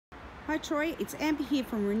Hi Troy, it's Amber here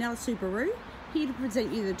from Navi Subaru, here to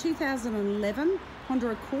present you the 2011 Honda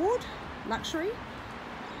Accord Luxury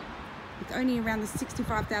with only around the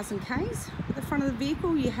 65,000 Ks. At the front of the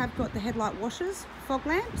vehicle you have got the headlight washers, fog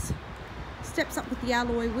lamps, steps up with the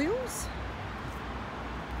alloy wheels,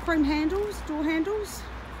 chrome handles, door handles,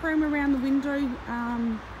 chrome around the window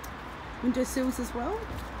sills as well.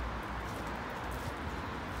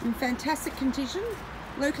 In fantastic condition,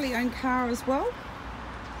 locally owned car as well.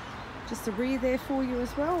 Just the rear there for you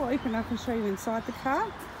as well. I'll open up and show you inside the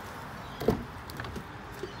car.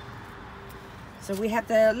 So we have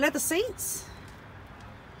the leather seats,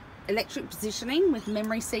 electric positioning with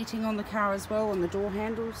memory seating on the car as well, and the door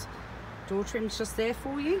handles, door trims just there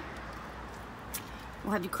for you.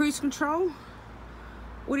 We'll have your cruise control,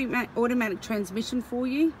 automatic transmission for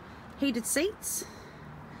you, heated seats,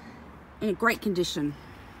 in a great condition.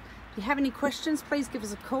 If you have any questions, please give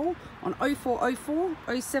us a call on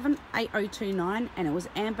 0404 07 8029, and it was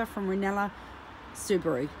Amber from Navi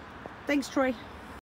Subaru. Thanks, Troy.